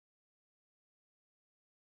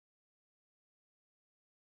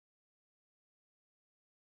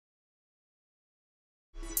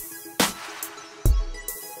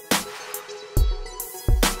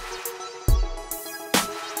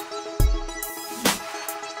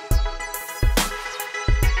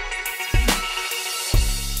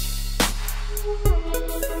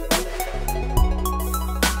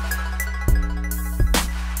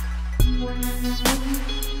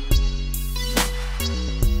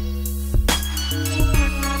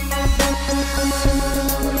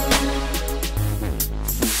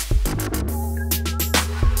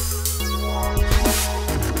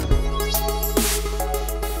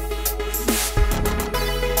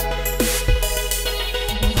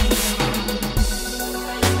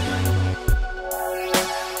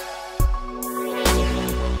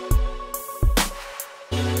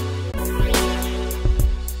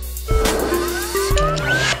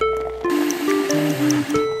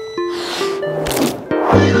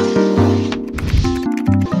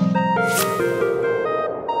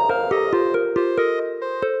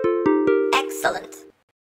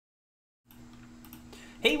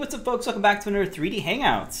folks, welcome back to another 3D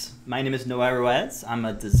Hangouts. My name is Noah Ruiz. I'm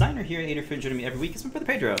a designer here at Adafruit. Joining me every week is my brother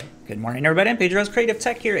Pedro. Good morning, everybody. I'm Pedro's Creative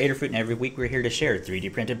Tech here at Adafruit, and every week we're here to share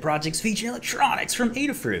 3D printed projects featuring electronics from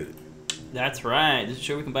Adafruit. That's right. This is a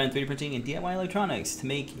show we combine 3D printing and DIY electronics to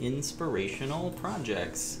make inspirational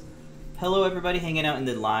projects. Hello, everybody hanging out in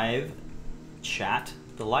the live chat,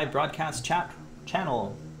 the live broadcast chat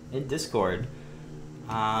channel in Discord.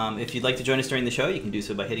 If you'd like to join us during the show, you can do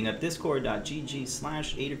so by hitting up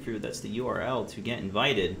discord.gg/Adafruit. That's the URL to get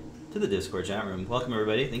invited to the Discord chat room. Welcome,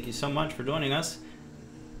 everybody. Thank you so much for joining us.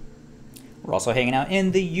 We're also hanging out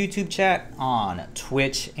in the YouTube chat on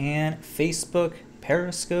Twitch and Facebook,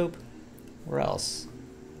 Periscope. Where else?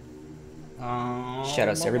 Shout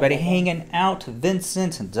out to everybody hanging out.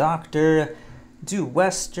 Vincent, Dr.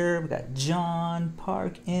 Wester. We got John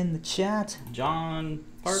Park in the chat. John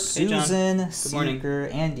Park. Susan, hey, Seeker,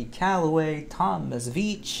 Andy Calloway, Thomas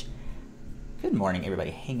Veach. Good morning,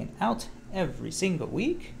 everybody hanging out every single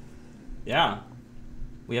week. Yeah,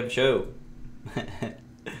 we have a show.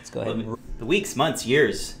 Let's go ahead. The weeks, months,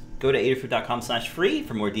 years. Go to adafruit.com/free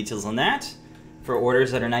for more details on that. For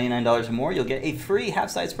orders that are $99 or more, you'll get a free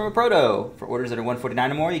half-size Perma Proto. For orders that are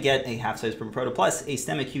 $149 or more, you get a half-size Perma Proto plus a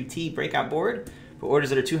STEMMA QT breakout board. For orders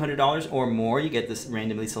that are $200 or more, you get this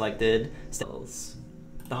randomly selected stills.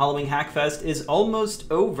 The Halloween Hackfest is almost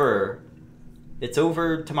over. It's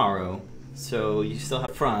over tomorrow. So you still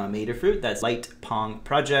have from Adafruit, that's Light Pong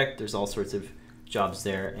Project. There's all sorts of jobs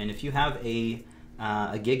there. And if you have a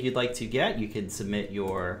gig you'd like to get, you can submit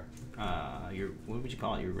your what would you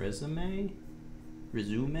call it? Your resume?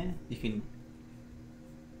 You can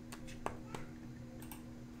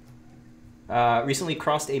recently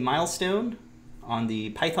crossed a milestone on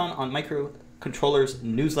the Python on Microcontrollers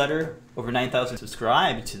newsletter. Over 9,000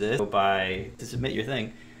 subscribed to this to submit your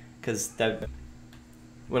thing, because that.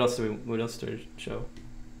 What else to show?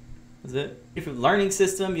 Is it? If you're learning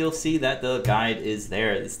system, you'll see that the guide is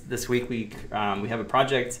there. This week we have a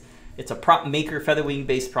project. It's a prop maker Featherwing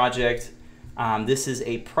based project. This is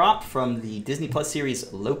a prop from the Disney Plus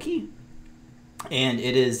series Loki, and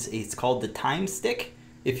it's called the Time Stick.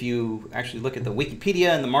 If you actually look at the Wikipedia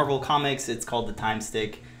and the Marvel comics, it's called the Time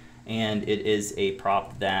Stick, and it is a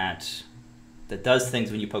prop that does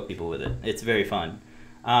things when you poke people with it. It's very fun.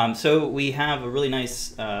 So we have a really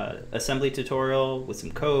nice assembly tutorial with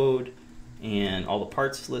some code, and all the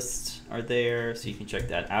parts lists are there, so you can check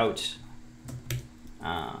that out.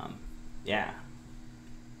 Yeah.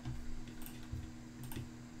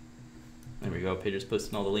 There we go. Pedro's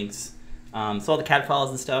posting all the links. So all the CAD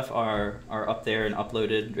files and stuff are up there and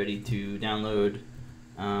uploaded, ready to download.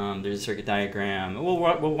 There's a circuit diagram. We'll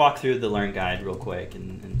walk through the Learn Guide real quick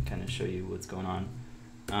and kind of show you what's going on.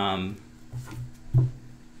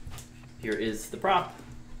 Here is the prop.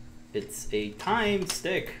 It's a Time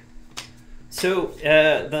Stick. So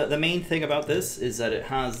the main thing about this is that it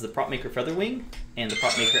has the Prop Maker Featherwing and the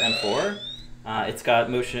Prop Maker M4. It's got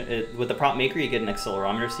motion. With the Prop Maker, you get an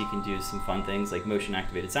accelerometer, so you can do some fun things like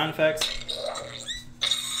motion-activated sound effects.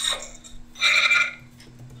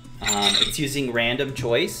 It's using random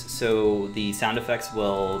choice, so the sound effects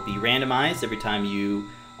will be randomized every time you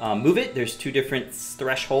move it. There's two different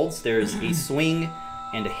thresholds. There's a swing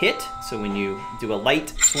and a hit. So when you do a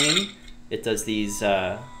light swing, it does these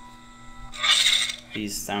sound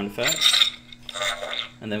effects.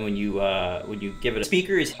 And then when you give it a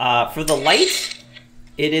speaker, for the light,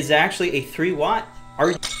 it is actually a 3-watt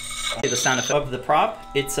the sound effect of the prop.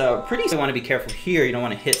 It's pretty. You want to be careful here. You don't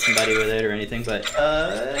want to hit somebody with it or anything, but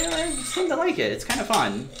I seem to like it. It's kind of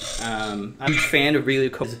fun. I'm a fan of really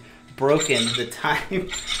cool. Broken the time.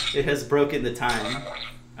 It has broken the time.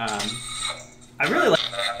 I really like.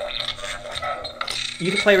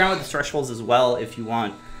 You can play around with the thresholds as well if you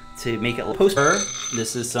want to make it poster.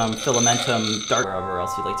 This is some Filamentum dark, wherever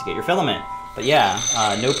else you'd like to get your filament. But yeah,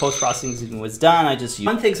 no post-processing was done. I just used.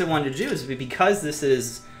 One things I wanted to do is because this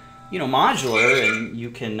is, modular and you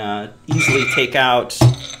can easily take out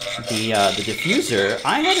the diffuser.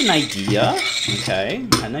 I had an idea. Okay,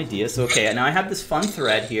 I had an idea. So okay, now I have this fun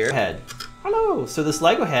thread here. Head. Hello. So this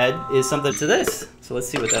Lego head is something to this. So let's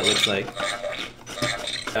see what that looks like.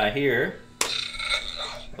 Here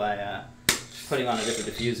by putting on a different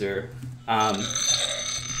diffuser.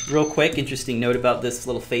 Real quick, interesting note about this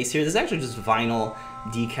little face here. This is actually just vinyl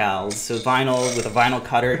decals. So vinyl with a vinyl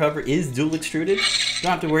cutter, however, is dual extruded. You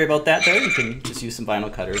don't have to worry about that though. You can just use some vinyl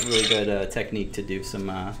cutter. Really good technique to do some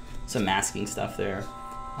masking stuff there.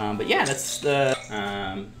 But yeah, that's the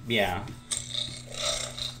yeah.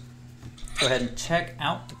 Go ahead and check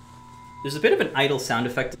out. There's a bit of an idle sound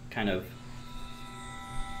effect, kind of.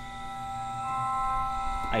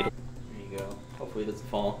 Idle. There you go. Hopefully it doesn't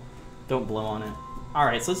fall. Don't blow on it. All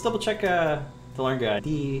right, so let's double check the Learn Guide.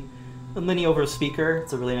 The Liniover speaker,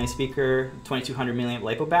 it's a really nice speaker. 2200 milliamp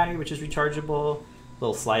LiPo battery, which is rechargeable.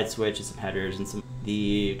 Little slide switch and some headers and some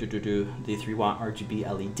the 3-watt RGB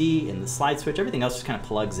LED and the slide switch. Everything else just kind of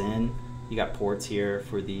plugs in. You got ports here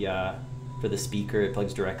for the speaker. It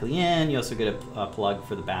plugs directly in. You also get a plug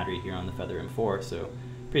for the battery here on the Feather M4. So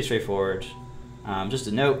pretty straightforward. Just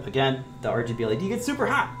a note, again, the RGB LED gets super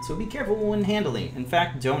hot, so be careful when handling. In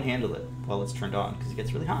fact, don't handle it while it's turned on because it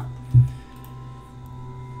gets really hot.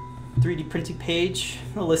 3D printing page,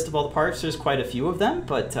 a list of all the parts. There's quite a few of them,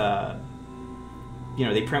 but you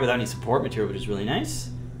know, they print without any support material, which is really nice.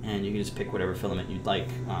 And you can just pick whatever filament you'd like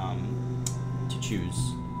to choose.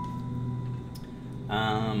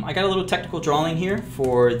 I got a little technical drawing here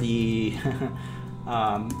for the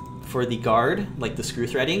guard, like the screw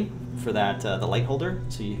threading for that the light holder,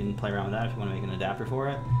 so you can play around with that if you want to make an adapter for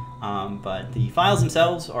it. But the files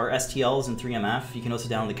themselves are STLs and 3MF. You can also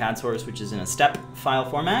download the CAD source, which is in a step file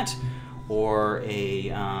format, or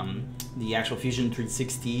the actual Fusion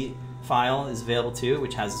 360 file is available too,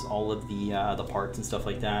 which has all of the parts and stuff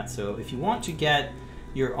like that. So if you want to get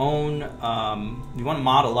your own, you want to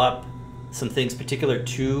model up some things particular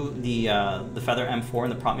to the Feather M4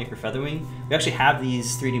 and the PropMaker Featherwing, we actually have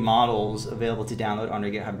these 3D models available to download on our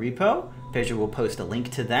GitHub repo. Pedro will post a link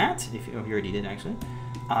to that if you already did actually.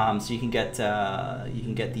 So you can get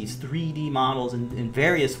these 3D models in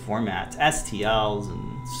various formats, STLs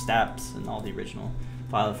and steps and all the original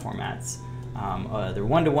file formats. They're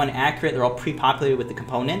one-to-one accurate. They're all pre-populated with the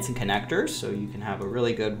components and connectors, so you can have a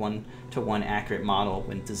really good one-to-one accurate model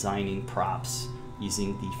when designing props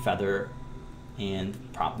using the Feather and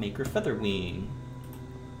PropMaker Featherwing.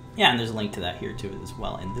 Yeah, and there's a link to that here too as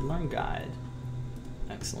well in the Learn Guide.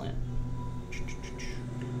 Excellent.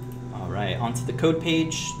 All right, onto the code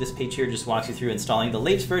page. This page here just walks you through installing the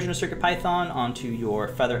latest version of CircuitPython onto your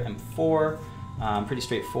Feather M4. Pretty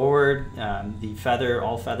straightforward.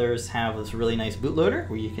 All Feathers have this really nice bootloader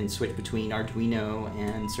where you can switch between Arduino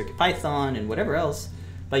and CircuitPython and whatever else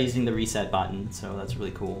by using the reset button, so that's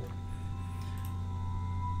really cool.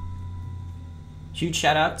 Huge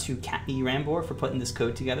shout out to Kathy Rambor for putting this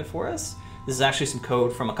code together for us. This is actually some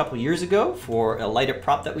code from a couple years ago for a light up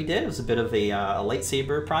prop that we did. It was a bit of a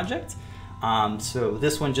lightsaber project. So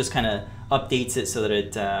this one just kind of updates it so that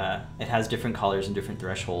it has different colors and different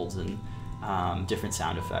thresholds and different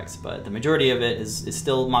sound effects. But the majority of it is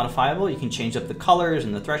still modifiable. You can change up the colors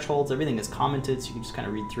and the thresholds. Everything is commented, so you can just kind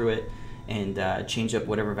of read through it and change up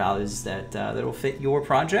whatever values that will fit your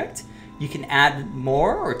project. You can add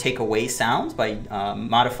more or take away sounds by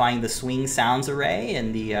modifying the swing sounds array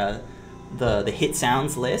and the hit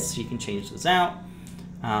sounds list. So you can change those out.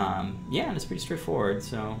 Yeah, and it's pretty straightforward,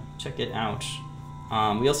 so check it out.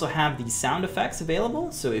 We also have the sound effects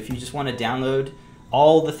available, so if you just want to download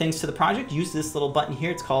all the things to the project, use this little button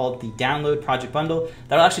here. It's called the Download Project Bundle.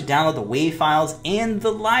 That'll actually download the WAV files and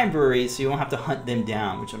the library, so you won't have to hunt them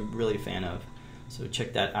down, which I'm really a fan of. So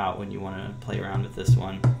check that out when you want to play around with this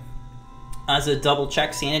one. As a double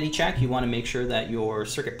check, sanity check, you want to make sure that your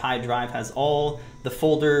CircuitPy drive has all the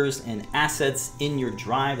folders and assets in your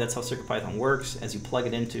drive. That's how CircuitPython works. As you plug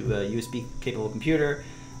it into a USB capable computer,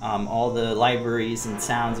 all the libraries and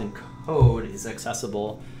sounds and code is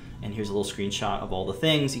accessible. And here's a little screenshot of all the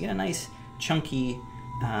things. You get a nice chunky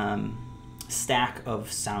stack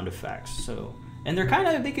of sound effects. So, and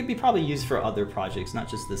they could be probably used for other projects, not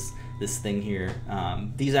just this thing here.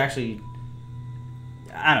 These actually,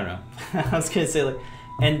 I don't know. I was gonna say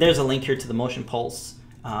and there's a link here to the Motion Pulse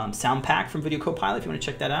sound pack from Video Copilot if you want to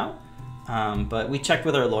check that out. But we checked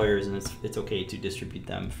with our lawyers and it's okay to distribute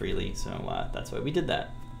them freely, so that's why we did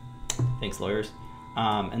that. Thanks, lawyers.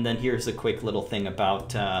 And then here's a quick little thing about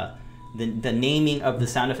the naming of the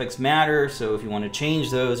sound effects matter. So if you want to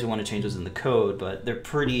change those, in the code, but they're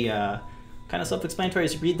pretty kind of self-explanatory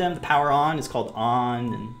as you read them. The power on is called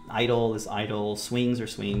on, and idle is idle, swings are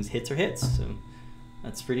swings, hits are hits. So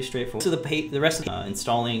that's pretty straightforward. So the rest of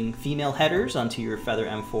installing female headers onto your Feather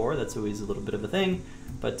M4, that's always a little bit of a thing.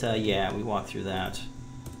 But yeah, we walked through that.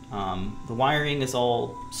 The wiring is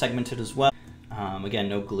all segmented as well. Again,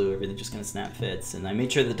 no glue, everything just kind of snap fits. And I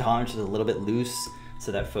made sure the tolerance is a little bit loose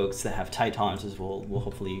so that folks that have tight tolerances will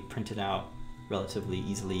hopefully print it out relatively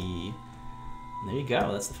easily. And there you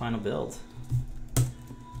go, that's the final build.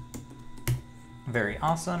 Very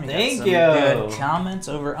awesome. Thank got some good comments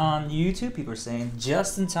over on YouTube. People are saying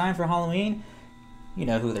just in time for Halloween. You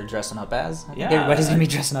know who they're dressing up as. I think everybody's gonna be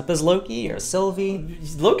dressing up as Loki or Sylvie.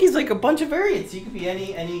 Loki's like a bunch of variants. You could be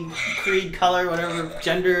any creed, color, whatever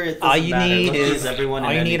gender. All you need is everyone.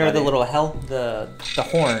 All you need are the little the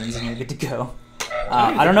horns, and you're good to go.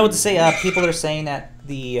 I don't know what to say. People are saying that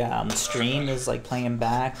the stream is like playing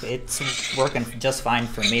back. It's working just fine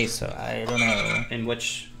for me, so I don't know. In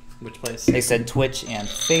which place? They said Twitch and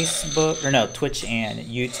Facebook, or no, Twitch and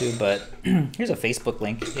YouTube, but here's a Facebook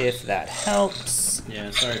link if that helps.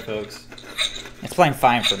 Yeah, sorry folks. It's playing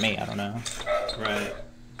fine for me, I don't know. Right.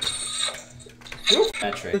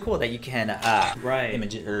 Metric. Really cool that you can right.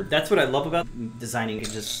 image it, or that's what I love about designing. You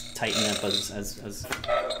can just tighten it up as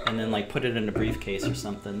and then like put it in a briefcase or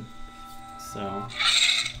something. So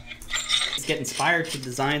just get inspired to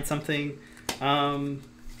design something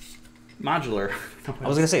modular. I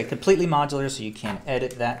was gonna say completely modular, so you can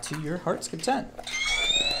edit that to your heart's content.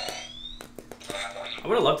 I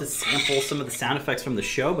would have loved to sample some of the sound effects from the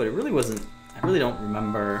show, but it really wasn't. I really don't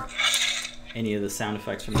remember any of the sound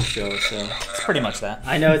effects from the show, so it's pretty much that.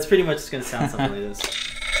 I know it's pretty much just gonna sound something like this.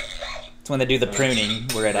 It's when they do the pruning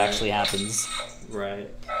where it actually happens.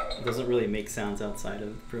 Right. It doesn't really make sounds outside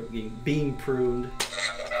of being pruned.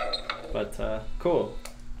 But cool.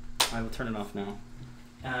 I will turn it off now.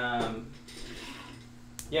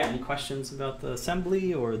 Yeah. Any questions about the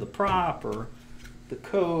assembly or the prop or the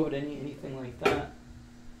code? Anything like that?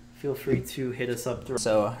 Feel free to hit us up.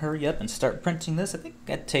 So hurry up and start printing this. I think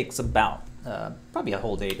that takes about probably a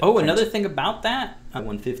whole day to Oh, print. another thing about that,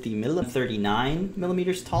 150 millimeters, 39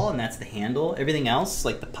 millimeters tall, and that's the handle. Everything else,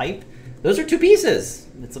 like the pipe, those are two pieces.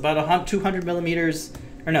 It's about 200 millimeters,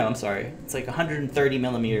 or no, I'm sorry. It's like 130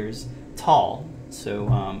 millimeters tall.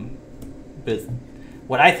 So with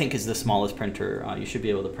what I think is the smallest printer, you should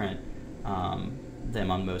be able to print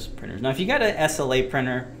them on most printers. Now, if you got an SLA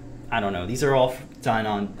printer, I don't know. These are all done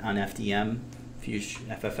on FDM, Fusion,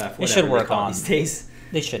 FFF, whatever they should work on these days.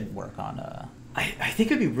 They should work on. I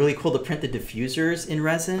think it'd be really cool to print the diffusers in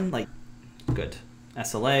resin. Like, good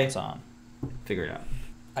SLA. It's on. Figure it out.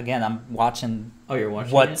 Again, I'm watching. Oh, you're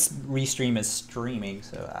watching what it? Restream is streaming,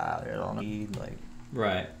 so I don't need like.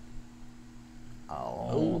 Right.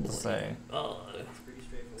 Oh, to say. Oh, it's pretty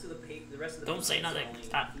straightforward. The rest of the don't say nothing.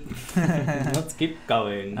 Stop. Let's keep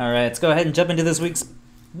going. All right, let's go ahead and jump into this week's.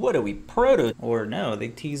 What are we proto? Or no, they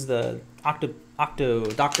tease the Dr.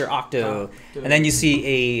 Octo, and then you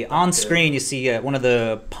see on screen. You see one of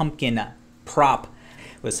the pumpkin prop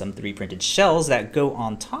with some 3D printed shells that go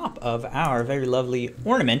on top of our very lovely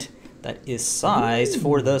ornament that is sized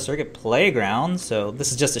for the Circuit Playground. So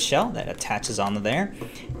this is just a shell that attaches onto there,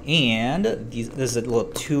 and this is a little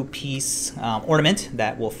two-piece ornament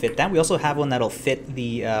that will fit that. We also have one that'll fit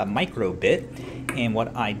the micro bit, and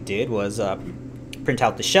what I did was print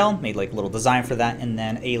out the shell, made like a little design for that, and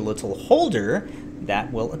then a little holder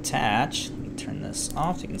that will attach. Let me turn this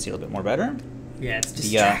off so you can see a little bit more better. Yeah, it's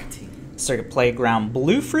distracting. Circuit Playground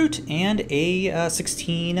Blue Fruit and a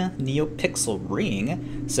 16 NeoPixel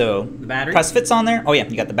ring. So the battery? Press fits on there. Oh yeah,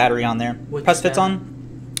 you got the battery on there. What's Press fits that? on.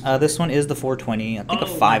 This one is the 420. I think a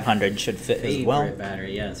 500 should fit as well.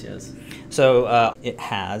 Battery, yes. So it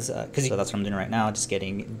has, so that's what I'm doing right now, just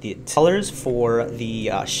getting the colors for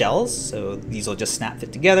the shells. So these will just snap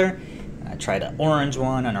fit together. I tried an orange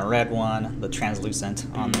one and a red one, the translucent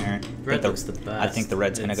on there. Red looks the best. I think the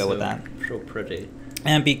red's going to go with that. So pretty.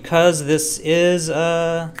 And because this is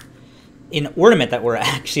an ornament that we're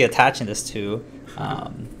actually attaching this to,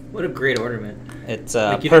 what a great ornament! It's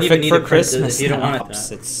like perfect for Christmas. If you don't want it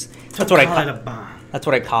That's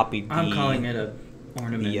what I copied. I'm calling it a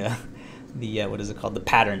ornament. The what is it called? The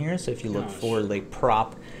pattern here. So if you look for like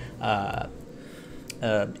prop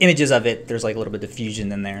images of it, there's like a little bit of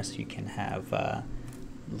diffusion in there, so you can have a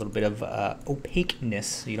little bit of opaqueness.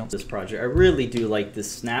 So you don't. This project, I really do like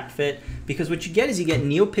this snap fit, because what you get is you get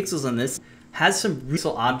NeoPixels on this. Has some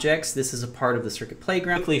real objects. This is a part of the Circuit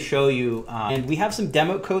Playground. I'll quickly show you, and we have some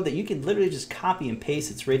demo code that you can literally just copy and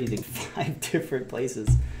paste. It's ready to 5 different places.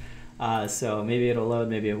 So maybe it'll load,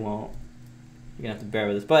 maybe it won't. You're gonna have to bear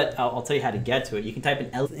with us, but I'll tell you how to get to it. You can type in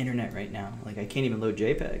internet right now. Like, I can't even load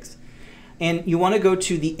JPEGs. And you want to go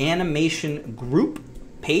to the animation group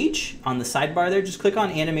page on the sidebar there. Just click on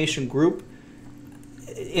animation group.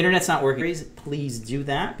 Internet's not working. Please do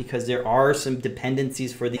that, because there are some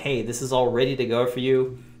dependencies for the, hey, this is all ready to go for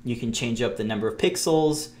you. You can change up the number of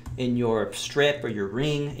pixels in your strip or your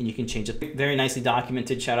ring, and you can change it. Very nicely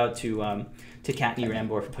documented. Shout out to Kattni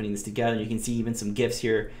Rambor for putting this together. You can see even some GIFs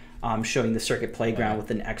here showing the Circuit Playground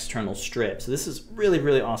with an external strip. So this is really,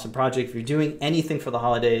 really awesome project. If you're doing anything for the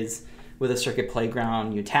holidays with a Circuit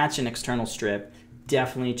Playground, you attach an external strip,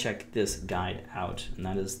 definitely check this guide out. And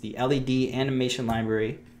that is the LED animation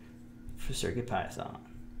library for CircuitPython.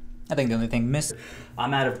 I think the only thing missed.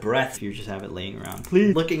 I'm out of breath if you just have it laying around.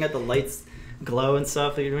 Please. Looking at the lights glow and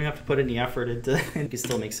stuff, you don't have to put any effort into it. You can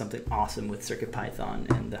still make something awesome with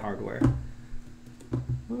CircuitPython and the hardware.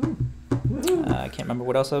 I can't remember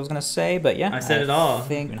what else I was gonna say, but yeah, I said it all. I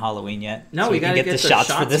think in Halloween yet. No, so we gotta can get the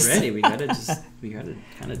shots for this ready. We gotta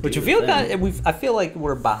kind of. Which you feel kind of, I feel like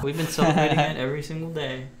we're behind. We've been celebrating it every single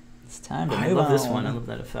day. It's time to move I love on. this one. I love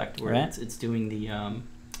that effect where Right? it's doing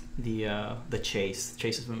the chase.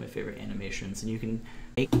 Chase is one of my favorite animations, and you can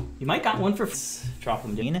make. You might got one for drop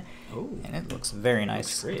them down. Oh, and it looks very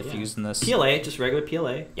nice. Great, Diffused in this. PLA, just regular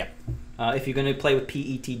PLA. Yep. If you're going to play with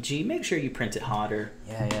PETG, make sure you print it hotter.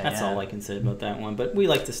 Yeah. That's all I can say about that one. But we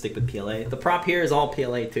like to stick with PLA. The prop here is all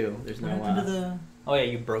PLA too. There's no. What happened to the... Oh yeah,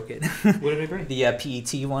 you broke it. What did I break? The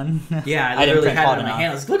PET one. Yeah, I literally had it in my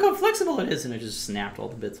hand. I was like, look how flexible it is, and it just snapped all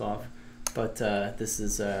the bits off. But this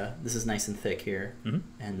is nice and thick here,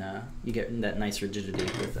 and you get that nice rigidity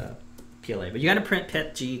with PLA. But you got to print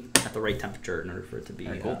PETG at the right temperature in order for it to be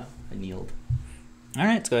annealed. All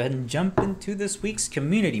right, let's go ahead and jump into this week's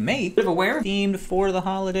community made. Bit of a wear themed for the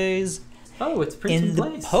holidays. Oh, it's printed in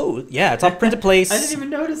place. Yeah, it's all printed place. I didn't even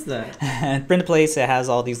notice that. Printed place. It has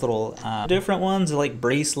all these little different ones like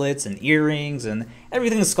bracelets and earrings and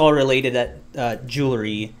everything skull related at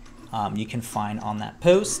jewelry. You can find on that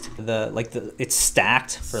post. It's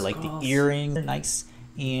stacked for like the earring. They're nice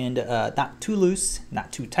and not too loose,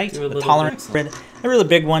 not too tight. The tolerant, a really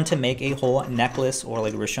big one to make a whole necklace or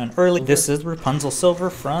like we were shown earlier. This is Rapunzel Silver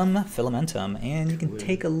from Filamentum, and you can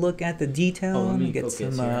take a look at the detail and get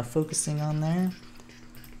some focusing on there.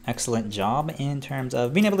 Excellent job in terms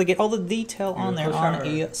of being able to get all the detail on there on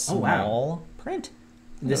a small print.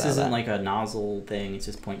 This isn't like a nozzle thing, it's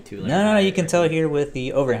just 0.2 layer. No, you can tell here with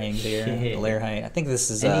the overhangs here, the layer height. I think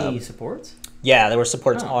this is... Any supports? Yeah, there were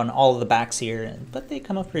supports on all of the backs here, but they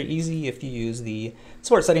come up pretty easy if you use the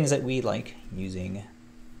support settings that we like using.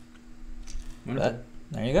 But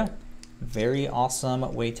there you go. Very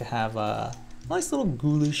awesome way to have a nice little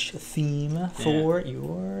ghoulish theme for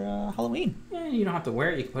your Halloween. Yeah, you don't have to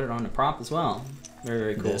wear it, you can put it on a prop as well. Very,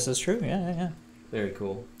 very cool. This is true, yeah. Very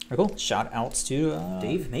cool. Very cool. Shout outs to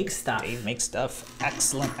Dave Makes Stuff. Dave Makes Stuff.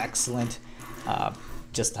 Excellent.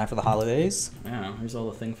 Just in time for the holidays. Yeah, here's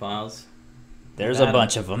all the thing files. There's a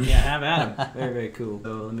bunch of them. Yeah, have at them. Very, very cool.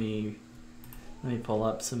 So let me pull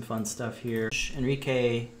up some fun stuff here.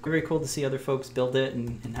 Enrique, very cool to see other folks build it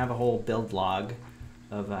and have a whole build log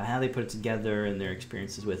of how they put it together and their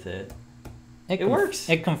experiences with it. It works.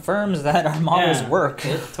 It confirms that our models work.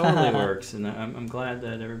 It totally works, and I'm glad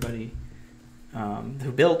that everybody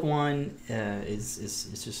who built one is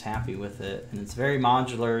just happy with it, and it's very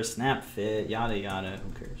modular, snap fit, yada yada.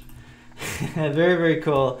 Who cares? Very, very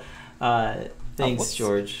cool. Thanks,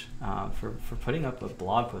 George, for putting up a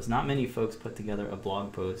blog post. Not many folks put together a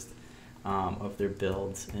blog post of their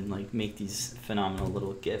builds and like make these phenomenal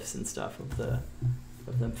little GIFs and stuff of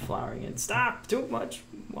them flowering. And stop! Too much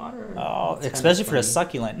water. Oh, especially for a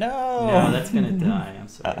succulent. No, that's gonna die. I'm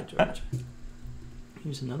sorry, George.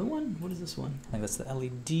 Here's another one. What is this one? I think that's the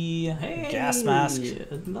LED gas mask.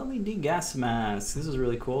 An LED gas mask. This is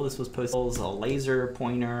really cool. This was posted as a laser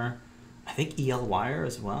pointer. I think EL wire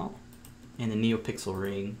as well. And a NeoPixel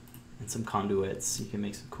ring. And some conduits. You can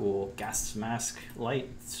make some cool gas mask light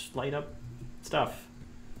up stuff.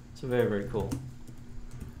 So very, very cool.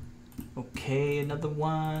 Okay, another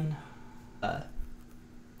one.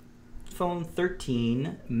 Phone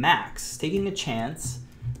 13 Max. Taking a chance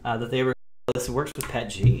that they were... This works with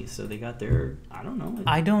PETG, so they got their... I don't know.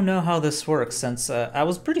 I don't know how this works since I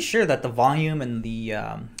was pretty sure that the volume and the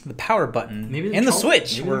power button and the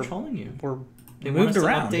switch were trolling you. They moved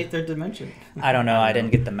around. Update their dimension. I don't know. I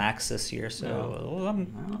didn't get the Max this year, so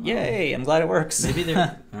yay! I'm glad it works. Maybe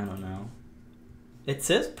they're... I don't know. It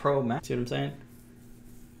says Pro Max. See what I'm saying?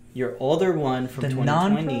 Your older one from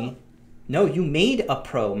 2020. No, you made a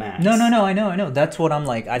Pro Max. No. I know. That's what I'm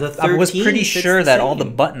like. I was pretty sure that all the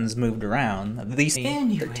buttons moved around.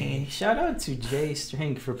 Anyway, shout out to Jay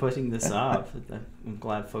String for putting this up. I'm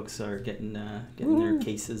glad folks are getting their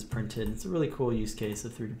cases printed. It's a really cool use case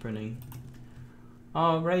of 3D printing.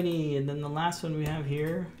 Alrighty, and then the last one we have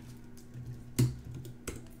here,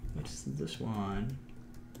 which is this one.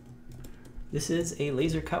 This is a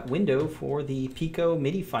laser cut window for the Pico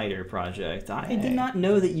MIDI Fighter project. I did not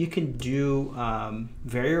know that you can do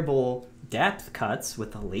variable depth cuts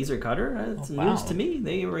with a laser cutter. It's news to me.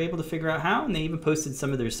 They were able to figure out how, and they even posted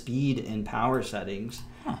some of their speed and power settings.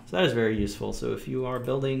 So that is very useful. So if you are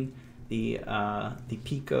building the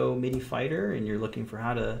Pico MIDI Fighter and you're looking for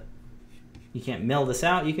how to, you can't mill this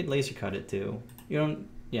out, you can laser cut it too. You don't,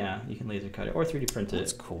 you can laser cut it or 3D print it.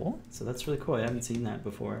 That's cool. So that's really cool. I haven't seen that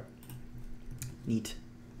before. Neat.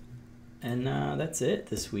 And that's it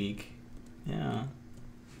this week. Yeah.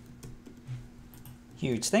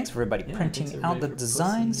 Huge. Thanks for everybody printing out the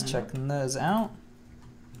designs, checking those out.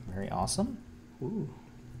 Very awesome. Ooh.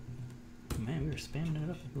 Man, we were spamming it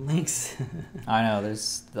up with links. I know,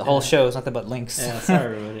 there's the whole show is nothing but links. Yeah,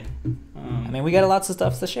 sorry, everybody. I mean, we got lots of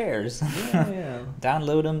stuff to share. Yeah.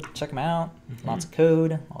 Download them, check them out. Lots of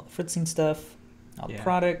code, all the Fritzing stuff, all the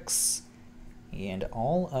products, and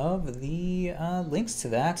all of the links to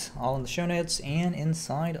that, all in the show notes and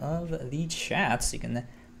inside of the chats. You can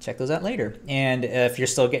check those out later. And if you're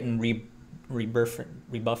still getting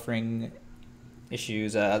rebuffering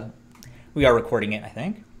issues, we are recording it, I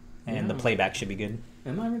think. And the playback should be good.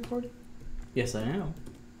 Am I recording? Yes, I am.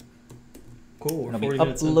 Cool. It'll be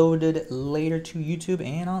uploaded later to YouTube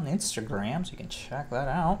and on Instagram, so you can check that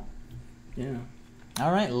out. Yeah.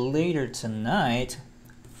 All right, later tonight,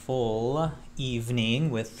 full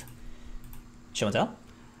evening with Show and Tell.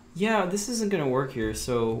 Yeah, this isn't going to work here.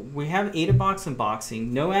 So we have AdaBox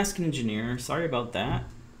unboxing. No Ask an Engineer. Sorry about that.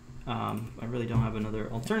 I really don't have another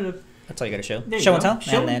alternative. That's all you got to show. Show and Tell.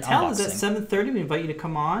 Show and Tell unboxing. is at 7:30. We invite you to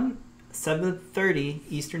come on. 7:30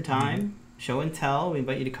 Eastern Time. Show and Tell. We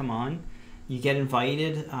invite you to come on. You get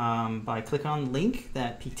invited by clicking on the link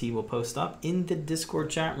that PT will post up in the Discord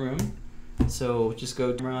chat room. So just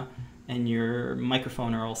go to camera and your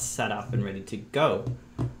microphone are all set up and ready to go.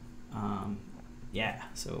 Yeah,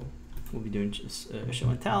 so we'll be doing just Show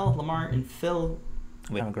and Tell. Lamar and Phil.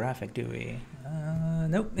 We don't have a graphic, do we?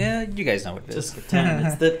 Nope. Yeah, you guys know what it is. Just pretend.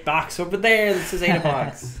 It's the box over there that says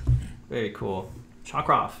AdaBox. Very cool.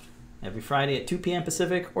 Shawcroft. Every Friday at 2 p.m.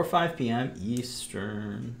 Pacific or 5 p.m.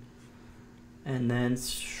 Eastern. And then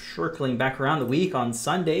circling back around the week on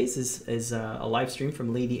Sundays is a live stream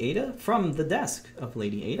from Lady Ada from the desk of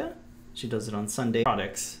Lady Ada. She does it on Sunday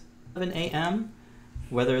products. 11 a.m.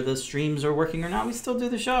 Whether the streams are working or not, we still do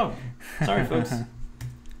the show. Sorry, folks.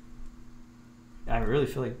 I really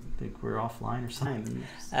feel like we're offline or something.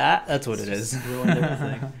 That's what it is. Ruined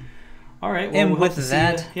everything. All right. Well, and with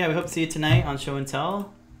that, we hope to see you tonight on Show and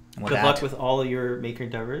Tell. Good luck with all your maker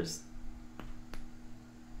endeavors.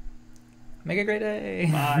 Make it a great day.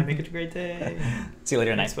 Bye. Make it a great day. See you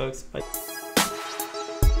later Thanks, tonight, folks. Bye.